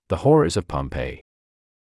The Horrors of Pompeii.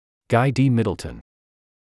 Guy D. Middleton.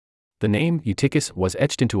 The name Eutychus was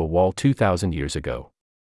etched into a wall 2,000 years ago.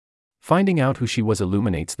 Finding out who she was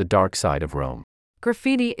illuminates the dark side of Rome.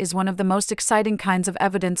 Graffiti is one of the most exciting kinds of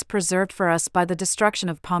evidence preserved for us by the destruction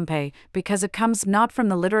of Pompeii, because it comes not from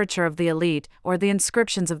the literature of the elite or the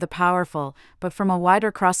inscriptions of the powerful, but from a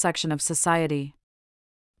wider cross-section of society.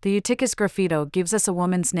 The Eutychus graffito gives us a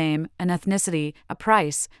woman's name, an ethnicity, a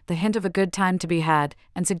price, the hint of a good time to be had,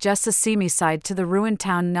 and suggests a seamy side to the ruined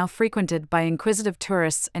town now frequented by inquisitive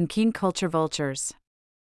tourists and keen culture vultures.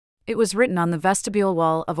 It was written on the vestibule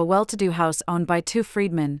wall of a well-to-do house owned by two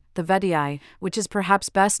freedmen, the Vetii, which is perhaps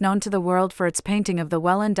best known to the world for its painting of the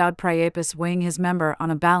well-endowed Priapus weighing his member on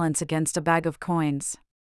a balance against a bag of coins.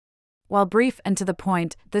 While brief and to the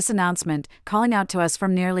point, this announcement, calling out to us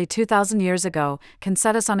from nearly 2,000 years ago, can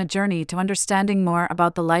set us on a journey to understanding more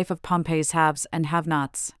about the life of Pompeii's haves and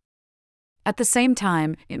have-nots. At the same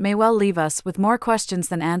time, it may well leave us with more questions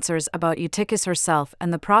than answers about Eutychus herself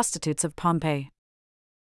and the prostitutes of Pompeii.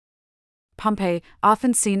 Pompeii,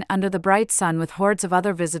 often seen under the bright sun with hordes of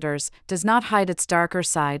other visitors, does not hide its darker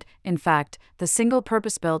side. In fact, the single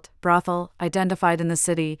purpose-built brothel, identified in the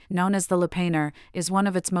city, known as the Lupanar, is one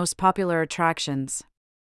of its most popular attractions.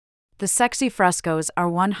 The sexy frescoes are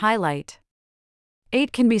one highlight.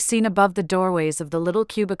 8 can be seen above the doorways of the little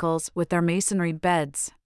cubicles with their masonry beds.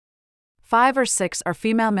 5 or 6 are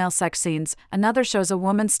female-male sex scenes, another shows a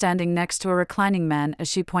woman standing next to a reclining man as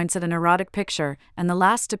she points at an erotic picture, and the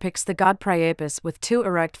last depicts the god Priapus with 2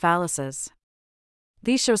 erect phalluses.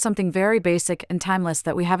 These show something very basic and timeless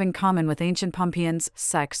that we have in common with ancient Pompeians,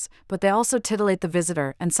 sex, but they also titillate the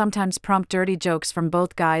visitor and sometimes prompt dirty jokes from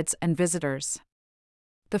both guides and visitors.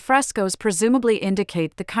 The frescoes presumably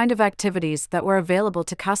indicate the kind of activities that were available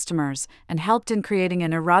to customers and helped in creating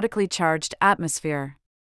an erotically charged atmosphere.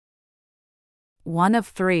 1 of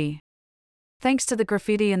 3. Thanks to the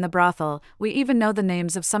graffiti in the brothel, we even know the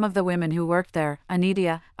names of some of the women who worked there: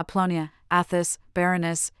 Anidia, Apollonia, Athis,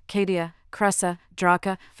 Berenice, Cadia, Cressa,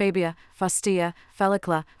 Draca, Fabia, Faustia,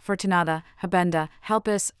 Felicla, Fortunata, Habenda,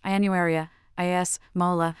 Helpis, Ianuaria, Ias,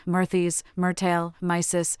 Mola, Myrthes, Myrtale,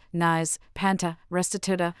 Mysis, Nais, Panta,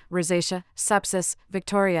 Restituta, Rosatia, Sepsis,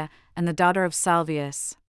 Victoria, and the daughter of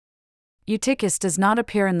Salvius. Eutychus does not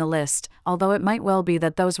appear in the list, although it might well be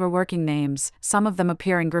that those were working names. Some of them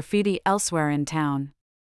appear in graffiti elsewhere in town.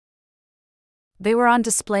 They were on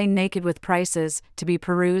display naked with prices, to be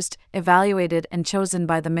perused, evaluated and chosen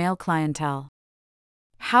by the male clientele.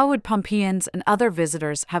 How would Pompeians and other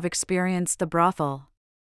visitors have experienced the brothel?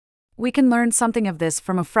 We can learn something of this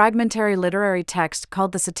from a fragmentary literary text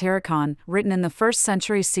called the Satyricon, written in the 1st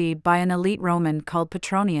century CE by an elite Roman called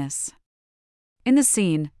Petronius. In the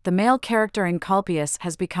scene, the male character Encolpius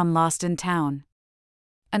has become lost in town.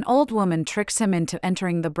 An old woman tricks him into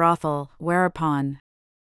entering the brothel, whereupon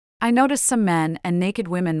I notice some men and naked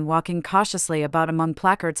women walking cautiously about among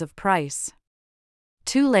placards of price.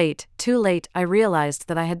 Too late, I realized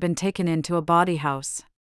that I had been taken into a bawdy house.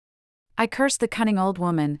 I cursed the cunning old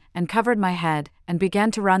woman, and covered my head, and began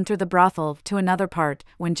to run through the brothel to another part,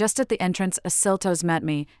 when just at the entrance Asiltos met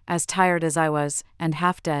me, as tired as I was, and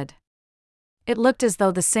half dead. It looked as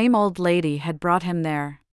though the same old lady had brought him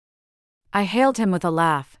there. I hailed him with a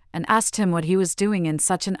laugh, and asked him what he was doing in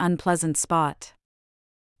such an unpleasant spot.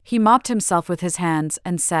 He mopped himself with his hands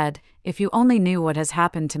and said, "If you only knew what has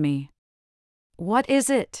happened to me." "What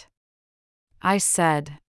is it?" I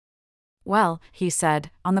said. "Well," he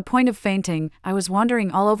said, "on the point of fainting, I was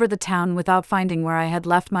wandering all over the town without finding where I had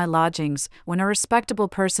left my lodgings, when a respectable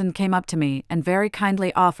person came up to me and very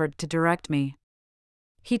kindly offered to direct me.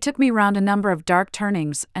 He took me round a number of dark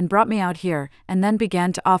turnings and brought me out here, and then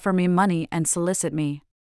began to offer me money and solicit me.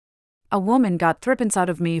 A woman got 3 out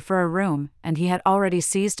of me for a room, and he had already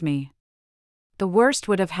seized me. The worst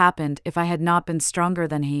would have happened if I had not been stronger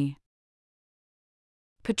than he."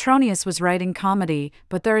 Petronius was writing comedy,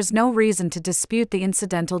 but there is no reason to dispute the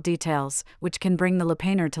incidental details, which can bring the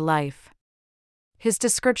Lupanar to life. His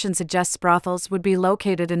description suggests brothels would be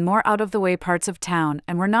located in more out-of-the-way parts of town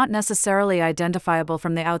and were not necessarily identifiable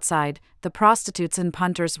from the outside. The prostitutes and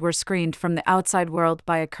punters were screened from the outside world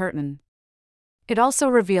by a curtain. It also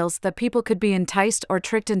reveals that people could be enticed or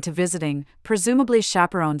tricked into visiting, presumably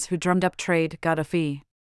chaperones who drummed up trade got a fee.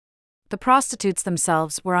 The prostitutes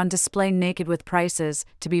themselves were on display naked with prices,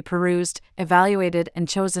 to be perused, evaluated and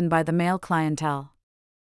chosen by the male clientele.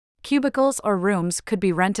 Cubicles or rooms could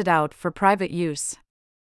be rented out for private use.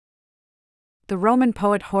 The Roman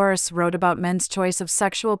poet Horace wrote about men's choice of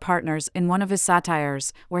sexual partners in one of his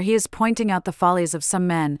satires, where he is pointing out the follies of some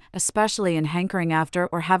men, especially in hankering after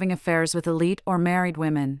or having affairs with elite or married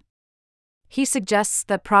women. He suggests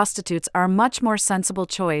that prostitutes are a much more sensible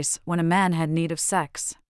choice when a man had need of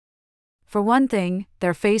sex. For one thing,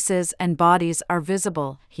 their faces and bodies are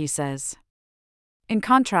visible, he says. In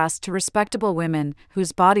contrast to respectable women,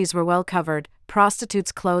 whose bodies were well covered,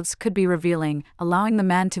 prostitutes' clothes could be revealing, allowing the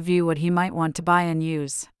man to view what he might want to buy and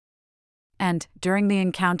use. And, during the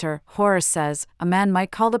encounter, Horace says, a man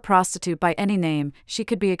might call the prostitute by any name, she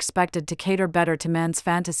could be expected to cater better to man's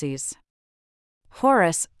fantasies.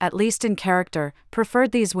 Horace, at least in character,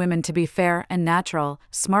 preferred these women to be fair and natural,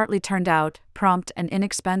 smartly turned out, prompt and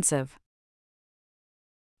inexpensive.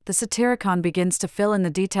 The Satyricon begins to fill in the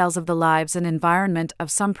details of the lives and environment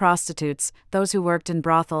of some prostitutes, those who worked in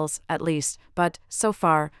brothels, at least, but, so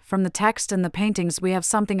far, from the text and the paintings we have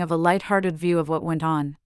something of a light-hearted view of what went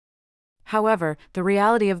on. However, the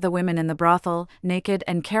reality of the women in the brothel, naked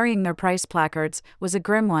and carrying their price placards, was a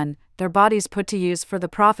grim one, their bodies put to use for the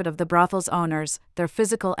profit of the brothel's owners, their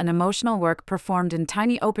physical and emotional work performed in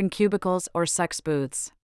tiny open cubicles or sex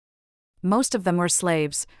booths. Most of them were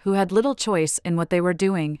slaves, who had little choice in what they were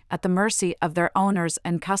doing, at the mercy of their owners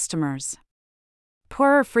and customers.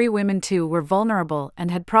 Poorer free women too were vulnerable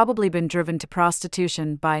and had probably been driven to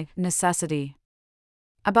prostitution by necessity.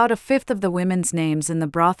 About a fifth of the women's names in the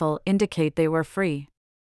brothel indicate they were free.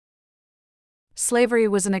 Slavery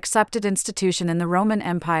was an accepted institution in the Roman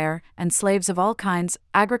Empire, and slaves of all kinds,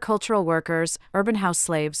 agricultural workers, urban house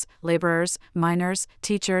slaves, laborers, miners,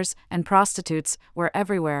 teachers, and prostitutes, were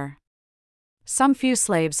everywhere. Some few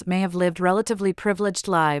slaves may have lived relatively privileged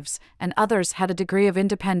lives, and others had a degree of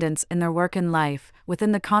independence in their work and life,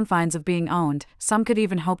 within the confines of being owned. Some could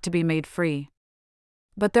even hope to be made free.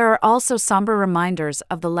 But there are also somber reminders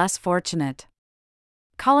of the less fortunate.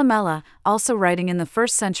 Columella, also writing in the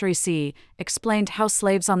 1st century CE, explained how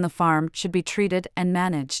slaves on the farm should be treated and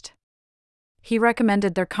managed. He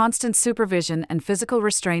recommended their constant supervision and physical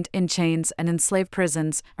restraint in chains and in slave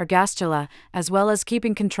prisons, ergastula, as well as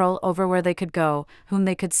keeping control over where they could go, whom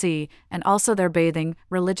they could see, and also their bathing,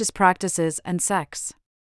 religious practices, and sex.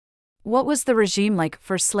 What was the regime like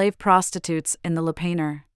for slave prostitutes in the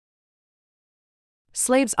Lupanar?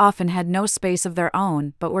 Slaves often had no space of their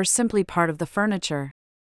own but were simply part of the furniture.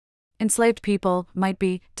 Enslaved people might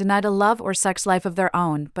be denied a love or sex life of their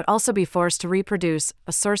own but also be forced to reproduce,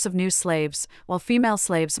 a source of new slaves, while female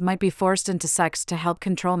slaves might be forced into sex to help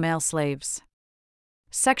control male slaves.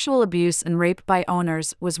 Sexual abuse and rape by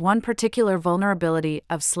owners was one particular vulnerability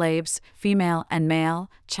of slaves, female and male,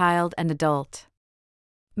 child and adult.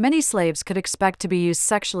 Many slaves could expect to be used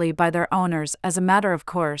sexually by their owners as a matter of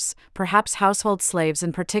course, perhaps household slaves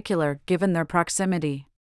in particular, given their proximity.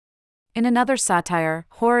 In another satire,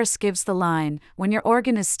 Horace gives the line, when your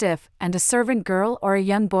organ is stiff, and a servant girl or a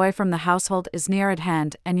young boy from the household is near at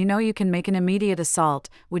hand and you know you can make an immediate assault,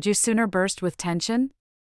 would you sooner burst with tension?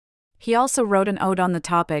 He also wrote an ode on the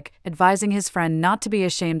topic, advising his friend not to be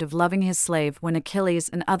ashamed of loving his slave when Achilles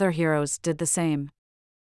and other heroes did the same.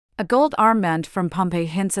 A gold armband from Pompeii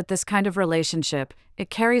hints at this kind of relationship. It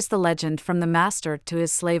carries the legend from the master to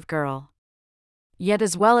his slave girl. Yet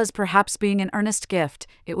as well as perhaps being an earnest gift,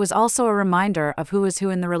 it was also a reminder of who is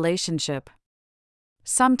who in the relationship.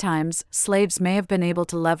 Sometimes, slaves may have been able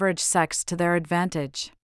to leverage sex to their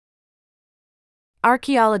advantage.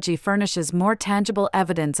 Archaeology furnishes more tangible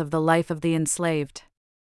evidence of the life of the enslaved.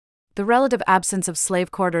 The relative absence of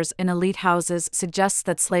slave quarters in elite houses suggests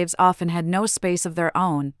that slaves often had no space of their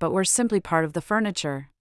own but were simply part of the furniture.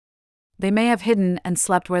 They may have hidden and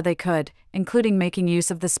slept where they could, including making use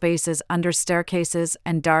of the spaces under staircases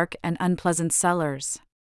and dark and unpleasant cellars.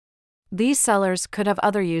 These cellars could have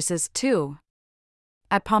other uses, too.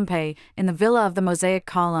 At Pompeii, in the Villa of the Mosaic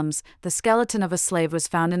Columns, the skeleton of a slave was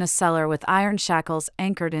found in a cellar with iron shackles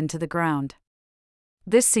anchored into the ground.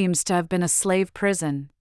 This seems to have been a slave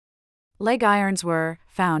prison. Leg irons were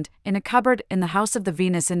found in a cupboard in the house of the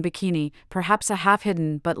Venus in Bikini, perhaps a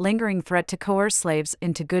half-hidden but lingering threat to coerce slaves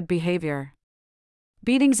into good behavior.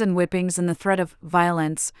 Beatings and whippings and the threat of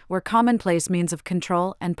violence were commonplace means of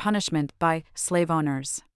control and punishment by slave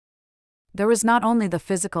owners. There was not only the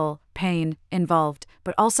physical pain involved,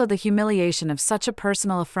 but also the humiliation of such a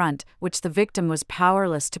personal affront, which the victim was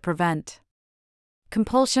powerless to prevent.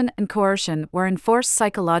 Compulsion and coercion were enforced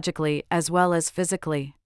psychologically as well as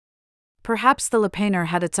physically. Perhaps the Lupanar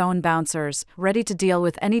had its own bouncers, ready to deal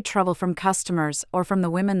with any trouble from customers or from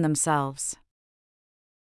the women themselves.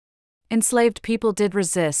 Enslaved people did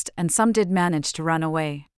resist and some did manage to run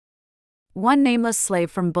away. One nameless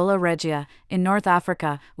slave from Bulla Regia, in North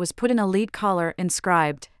Africa, was put in a lead collar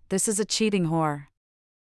inscribed, "This is a cheating whore.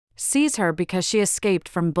 Seize her because she escaped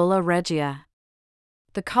from Bulla Regia."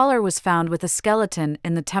 The collar was found with a skeleton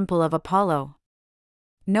in the temple of Apollo.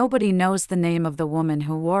 nobody knows the name of the woman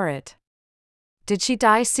who wore it. Did she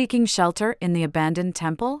die seeking shelter in the abandoned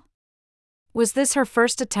temple? Was this her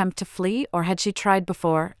first attempt to flee, or had she tried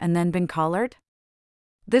before and then been collared?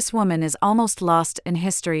 This woman is almost lost in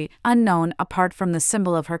history, unknown apart from the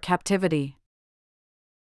symbol of her captivity.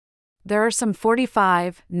 There are some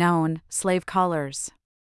 45 known slave collars.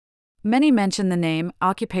 Many mention the name,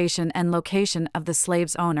 occupation, and location of the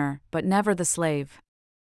slave's owner, but never the slave.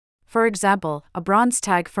 For example, a bronze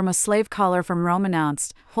tag from a slave collar from Rome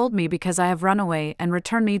announced, "Hold me because I have run away, and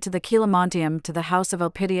return me to the Chilomontium, to the house of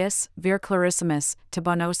Elpidius, vir Clarissimus, to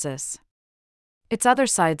Bonosus." Its other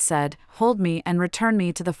side said, "Hold me and return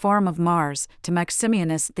me to the Forum of Mars, to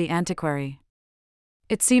Maximianus the Antiquary."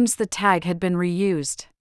 It seems the tag had been reused.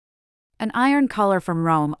 An iron collar from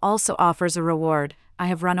Rome also offers a reward, "I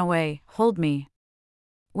have run away, hold me.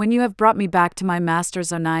 When you have brought me back to my master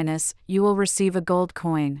Zoninus, you will receive a gold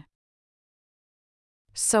coin."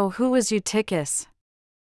 So who was Eutychus?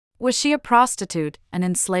 Was she a prostitute, an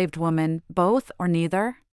enslaved woman, both or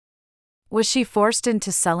neither? Was she forced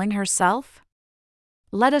into selling herself?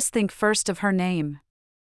 Let us think first of her name.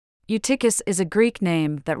 Eutychus is a Greek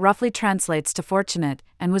name that roughly translates to fortunate,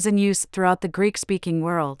 and was in use throughout the Greek-speaking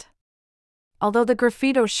world. Although the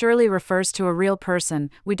graffito surely refers to a real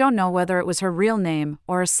person, we don't know whether it was her real name,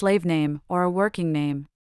 or a slave name, or a working name.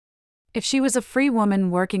 If she was a free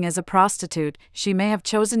woman working as a prostitute, she may have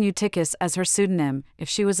chosen Eutychus as her pseudonym. If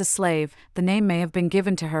she was a slave, the name may have been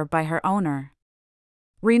given to her by her owner.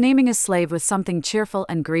 Renaming a slave with something cheerful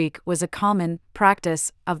and Greek was a common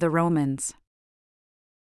practice of the Romans.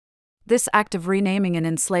 This act of renaming an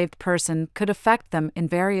enslaved person could affect them in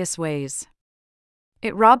various ways.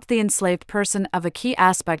 It robbed the enslaved person of a key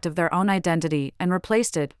aspect of their own identity and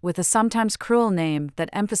replaced it with a sometimes cruel name that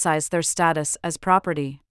emphasized their status as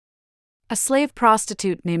property. A slave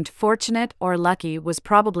prostitute named Fortunate or Lucky was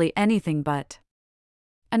probably anything but.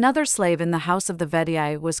 Another slave in the house of the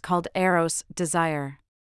Vedii was called Eros, Desire.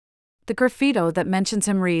 The graffito that mentions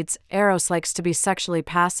him reads, "Eros likes to be sexually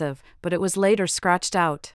passive," but it was later scratched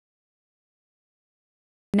out.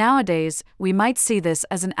 Nowadays, we might see this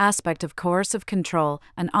as an aspect of coercive control,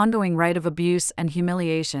 an ongoing rite of abuse and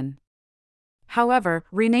humiliation. However,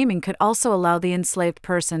 renaming could also allow the enslaved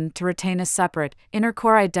person to retain a separate, inner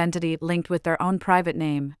core identity linked with their own private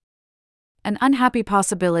name. An unhappy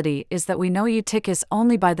possibility is that we know Eutychus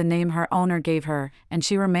only by the name her owner gave her, and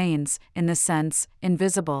she remains, in this sense,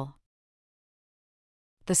 invisible.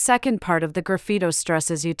 The second part of the graffito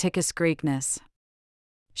stresses Eutychus' Greekness.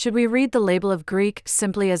 Should we read the label of Greek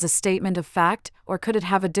simply as a statement of fact, or could it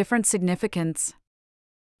have a different significance?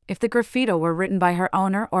 If the graffito were written by her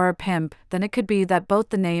owner or a pimp, then it could be that both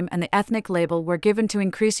the name and the ethnic label were given to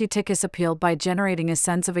increase Eutychus' appeal by generating a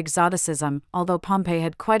sense of exoticism, although Pompeii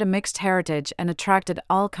had quite a mixed heritage and attracted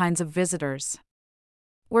all kinds of visitors.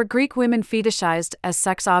 Were Greek women fetishized as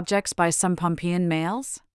sex objects by some Pompeian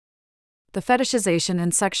males? The fetishization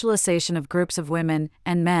and sexualization of groups of women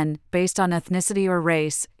and men, based on ethnicity or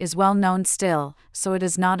race, is well known still, so it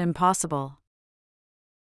is not impossible.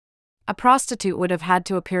 A prostitute would have had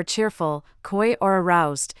to appear cheerful, coy, or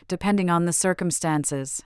aroused, depending on the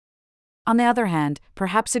circumstances. On the other hand,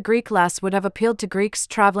 perhaps a Greek lass would have appealed to Greeks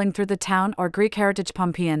traveling through the town or Greek heritage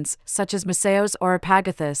Pompeians, such as Museos or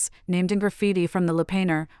Epagathus, named in graffiti from the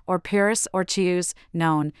Lupanar, or Pyrrhus or Chius,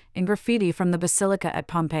 known in graffiti from the Basilica at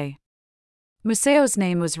Pompeii. Museos'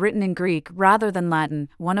 name was written in Greek rather than Latin,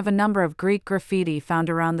 one of a number of Greek graffiti found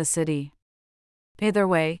around the city. Either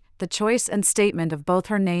way, the choice and statement of both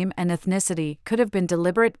her name and ethnicity could have been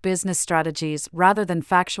deliberate business strategies rather than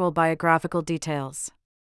factual biographical details.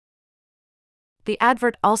 The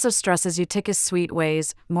advert also stresses Eutychus' sweet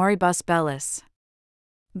ways, moribus bellis.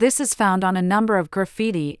 This is found on a number of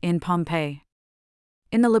graffiti in Pompeii.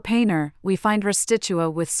 In the Lupanar, we find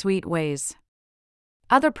Restitua with sweet ways.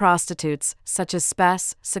 Other prostitutes, such as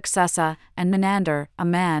Spes, Successa, and Menander, a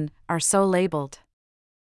man, are so labeled.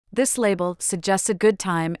 This label suggests a good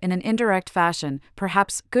time in an indirect fashion,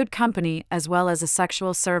 perhaps good company as well as a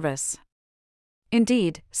sexual service.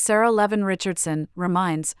 Indeed, Sarah Levin Richardson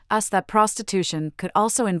reminds us that prostitution could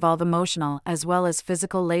also involve emotional as well as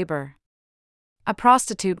physical labor. A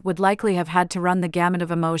prostitute would likely have had to run the gamut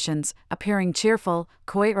of emotions, appearing cheerful,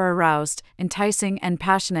 coy or aroused, enticing and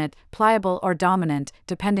passionate, pliable or dominant,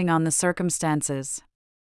 depending on the circumstances.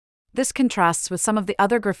 This contrasts with some of the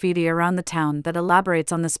other graffiti around the town that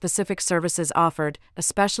elaborates on the specific services offered,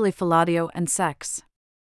 especially fellatio and sex.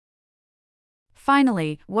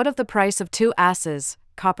 Finally, what of the price of 2 asses,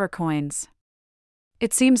 copper coins?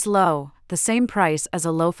 It seems low, the same price as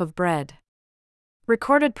a loaf of bread.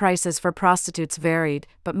 Recorded prices for prostitutes varied,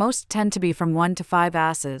 but most tend to be from 1 to 5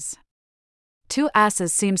 asses. 2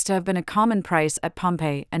 asses seems to have been a common price at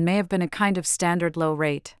Pompeii and may have been a kind of standard low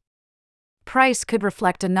rate. Price could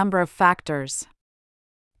reflect a number of factors.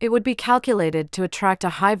 It would be calculated to attract a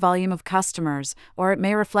high volume of customers, or it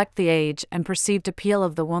may reflect the age and perceived appeal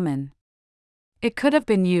of the woman. It could have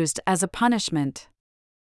been used as a punishment.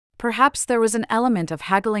 Perhaps there was an element of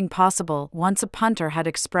haggling possible once a punter had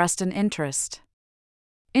expressed an interest.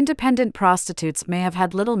 Independent prostitutes may have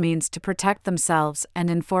had little means to protect themselves and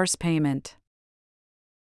enforce payment.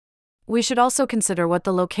 We should also consider what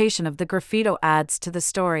the location of the graffito adds to the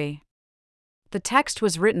story. The text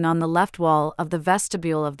was written on the left wall of the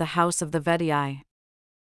vestibule of the house of the Vedii.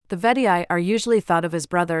 The Vedii are usually thought of as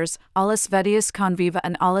brothers, Aulus Vettius Conviva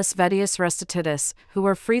and Aulus Vettius Restitutus, who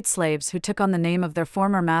were freed slaves who took on the name of their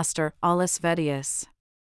former master, Aulus Vettius.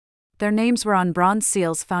 Their names were on bronze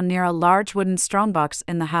seals found near a large wooden strongbox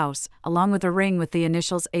in the house, along with a ring with the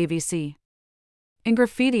initials AVC. In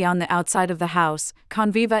graffiti on the outside of the house,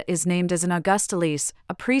 Conviva is named as an Augustilis,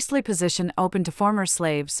 a priestly position open to former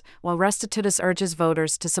slaves, while Restitutus urges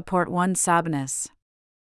voters to support one Sabinus.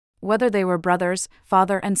 Whether they were brothers,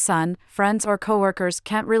 father and son, friends or co-workers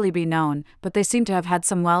can't really be known, but they seem to have had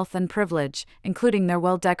some wealth and privilege, including their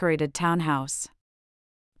well-decorated townhouse.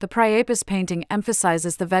 The Priapus painting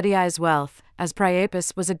emphasizes the Vedii's wealth, as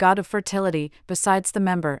Priapus was a god of fertility. Besides the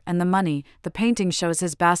member and the money, the painting shows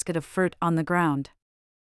his basket of fruit on the ground.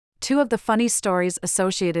 2 of the funny stories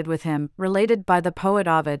associated with him, related by the poet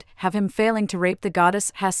Ovid, have him failing to rape the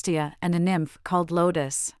goddess Hestia and a nymph called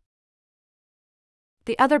Lotus.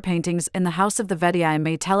 The other paintings in the House of the Vedii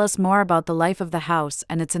may tell us more about the life of the house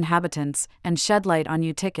and its inhabitants, and shed light on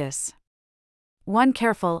Eutychus. One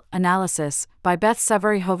careful analysis by Beth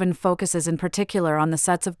Severyhoven focuses in particular on the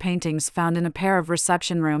sets of paintings found in a pair of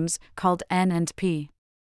reception rooms, called N and P.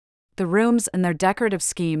 The rooms and their decorative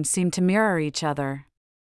scheme seem to mirror each other.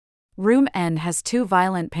 Room N has 2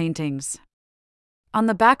 violent paintings. On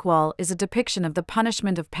the back wall is a depiction of the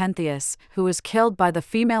punishment of Pentheus, who was killed by the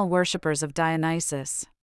female worshippers of Dionysus.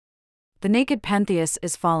 The naked Pentheus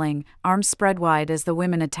is falling, arms spread wide as the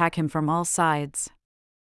women attack him from all sides.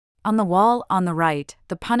 On the wall on the right,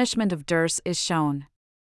 the punishment of Dirce is shown.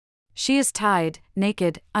 She is tied,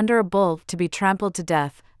 naked, under a bull to be trampled to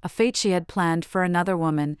death, a fate she had planned for another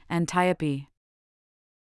woman, Antiope.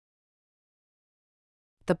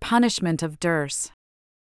 The punishment of Dirce.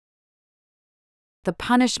 The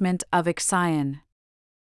punishment of Ixion.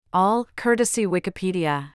 All courtesy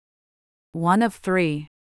Wikipedia. 1 of 3.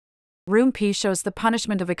 Room P shows the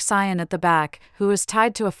punishment of Ixion at the back, who is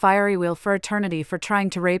tied to a fiery wheel for eternity for trying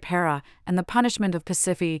to rape Hera, and the punishment of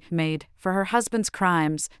Pasiphae, maid, for her husband's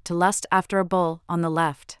crimes, to lust after a bull, on the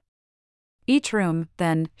left. Each room,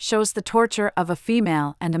 then, shows the torture of a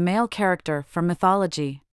female and a male character from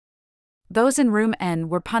mythology. Those in room N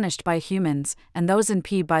were punished by humans, and those in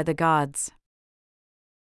P by the gods.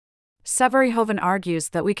 Severyhoven argues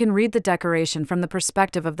that we can read the decoration from the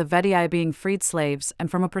perspective of the Vedii being freed slaves and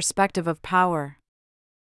from a perspective of power.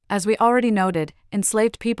 As we already noted,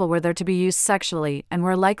 enslaved people were there to be used sexually and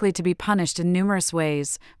were likely to be punished in numerous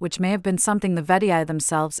ways, which may have been something the Vedii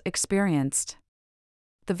themselves experienced.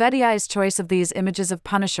 The Vedii's choice of these images of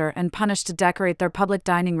punisher and punished to decorate their public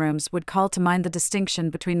dining rooms would call to mind the distinction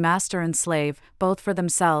between master and slave, both for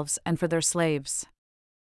themselves and for their slaves.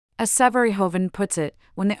 As Severyhoven puts it,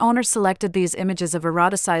 when the owner selected these images of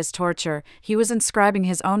eroticized torture, he was inscribing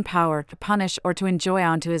his own power to punish or to enjoy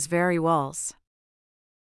onto his very walls.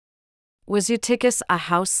 Was Eutychus a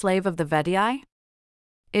house slave of the Vedii?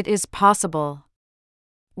 It is possible.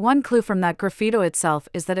 One clue from that graffito itself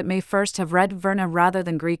is that it may first have read Verna rather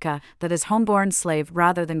than Greca, that is homeborn slave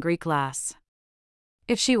rather than Greek lass.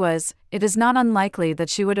 If she was, it is not unlikely that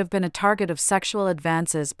she would have been a target of sexual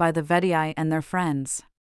advances by the Vedii and their friends.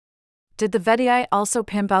 Did the Vedii also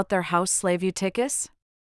pimp out their house slave Eutychus?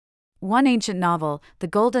 One ancient novel, The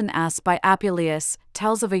Golden Ass by Apuleius,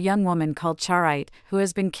 tells of a young woman called Charite who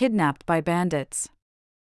has been kidnapped by bandits.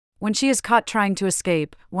 When she is caught trying to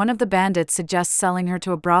escape, one of the bandits suggests selling her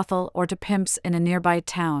to a brothel or to pimps in a nearby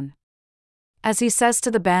town. As he says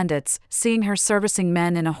to the bandits, seeing her servicing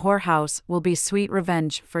men in a whorehouse will be sweet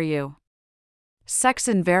revenge for you. Sex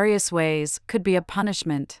in various ways could be a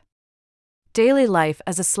punishment. Daily life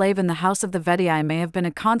as a slave in the house of the Vedii may have been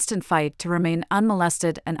a constant fight to remain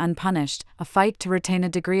unmolested and unpunished, a fight to retain a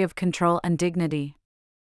degree of control and dignity.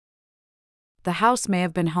 The house may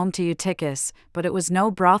have been home to Eutychus, but it was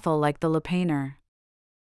no brothel like the Lupanar.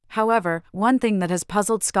 However, one thing that has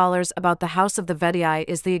puzzled scholars about the house of the Vedii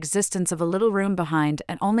is the existence of a little room behind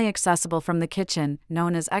and only accessible from the kitchen,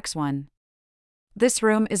 known as X1. This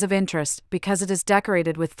room is of interest because it is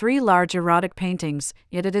decorated with 3 large erotic paintings,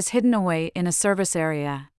 yet it is hidden away in a service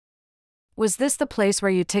area. Was this the place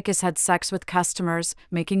where Eutychus had sex with customers,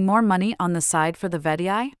 making more money on the side for the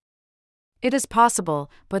Vedii? It is possible,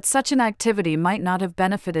 but such an activity might not have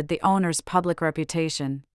benefited the owner's public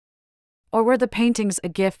reputation. Or were the paintings a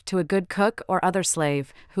gift to a good cook or other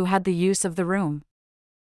slave who had the use of the room?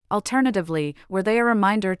 Alternatively, were they a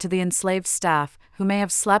reminder to the enslaved staff, who may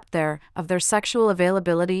have slept there, of their sexual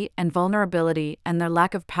availability and vulnerability and their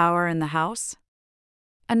lack of power in the house?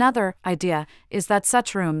 Another idea is that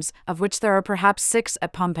such rooms, of which there are perhaps 6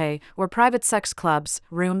 at Pompeii, were private sex clubs,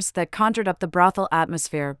 rooms that conjured up the brothel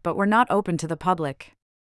atmosphere but were not open to the public.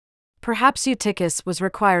 Perhaps Eutychus was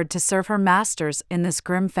required to serve her masters in this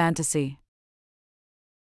grim fantasy.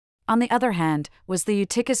 On the other hand, was the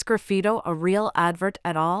Eutychus graffito a real advert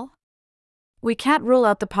at all? We can't rule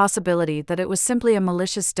out the possibility that it was simply a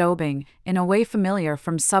malicious daubing, in a way familiar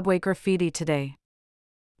from subway graffiti today.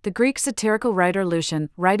 The Greek satirical writer Lucian,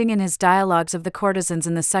 writing in his Dialogues of the Courtesans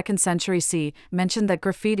in the 2nd century CE, mentioned that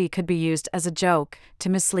graffiti could be used as a joke, to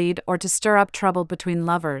mislead or to stir up trouble between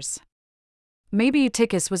lovers. Maybe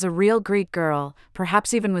Eutychus was a real Greek girl,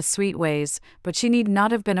 perhaps even with sweet ways, but she need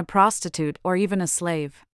not have been a prostitute or even a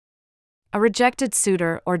slave. A rejected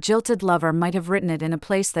suitor or jilted lover might have written it in a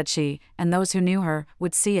place that she, and those who knew her,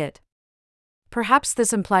 would see it. Perhaps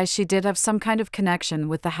this implies she did have some kind of connection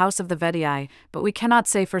with the house of the Vedii, but we cannot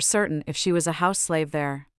say for certain if she was a house slave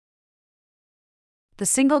there. The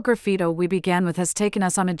single graffito we began with has taken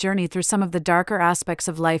us on a journey through some of the darker aspects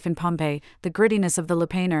of life in Pompeii, the grittiness of the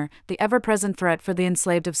lupanar, the ever-present threat for the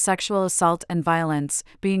enslaved of sexual assault and violence,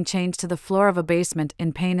 being chained to the floor of a basement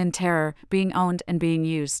in pain and terror, being owned and being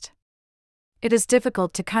used. It is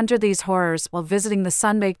difficult to conjure these horrors while visiting the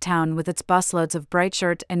sun-baked town with its busloads of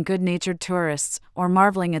bright-shirt and good-natured tourists, or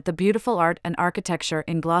marveling at the beautiful art and architecture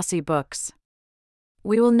in glossy books.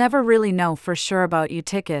 We will never really know for sure about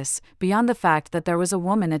Eutychus, beyond the fact that there was a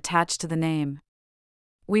woman attached to the name.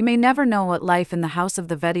 We may never know what life in the house of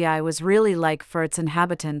the Vedii was really like for its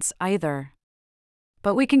inhabitants, either.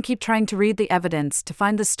 But we can keep trying to read the evidence to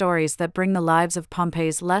find the stories that bring the lives of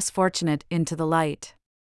Pompeii's less fortunate into the light.